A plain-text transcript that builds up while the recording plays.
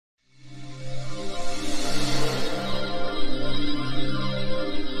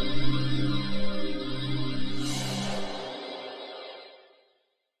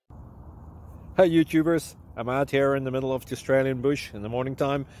Hi YouTubers, I'm out here in the middle of the Australian bush in the morning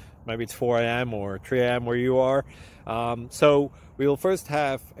time. Maybe it's 4 a.m. or 3 a.m. where you are. So we will first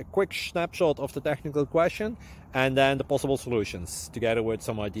have a quick snapshot of the technical question and then the possible solutions, together with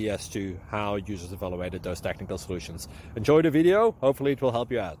some ideas to how users evaluated those technical solutions. Enjoy the video, hopefully it will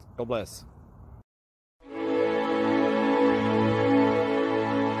help you out. God bless.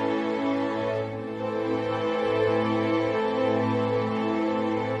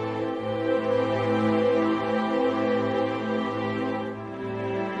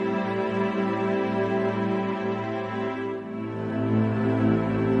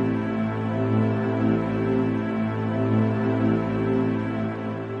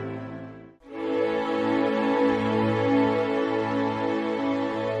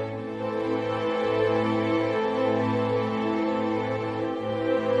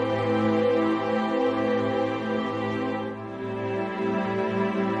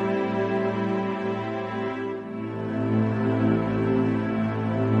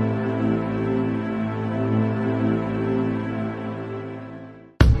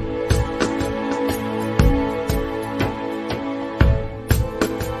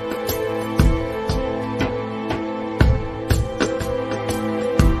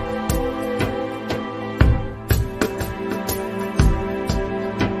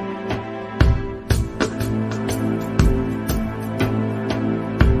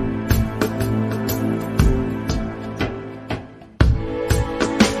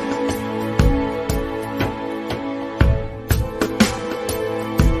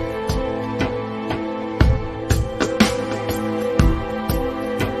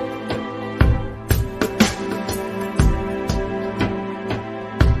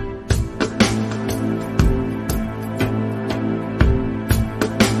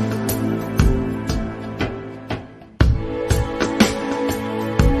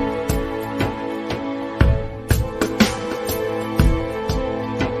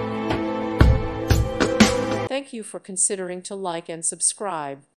 Thank you for considering to like and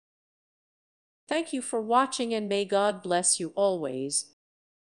subscribe. Thank you for watching and may God bless you always.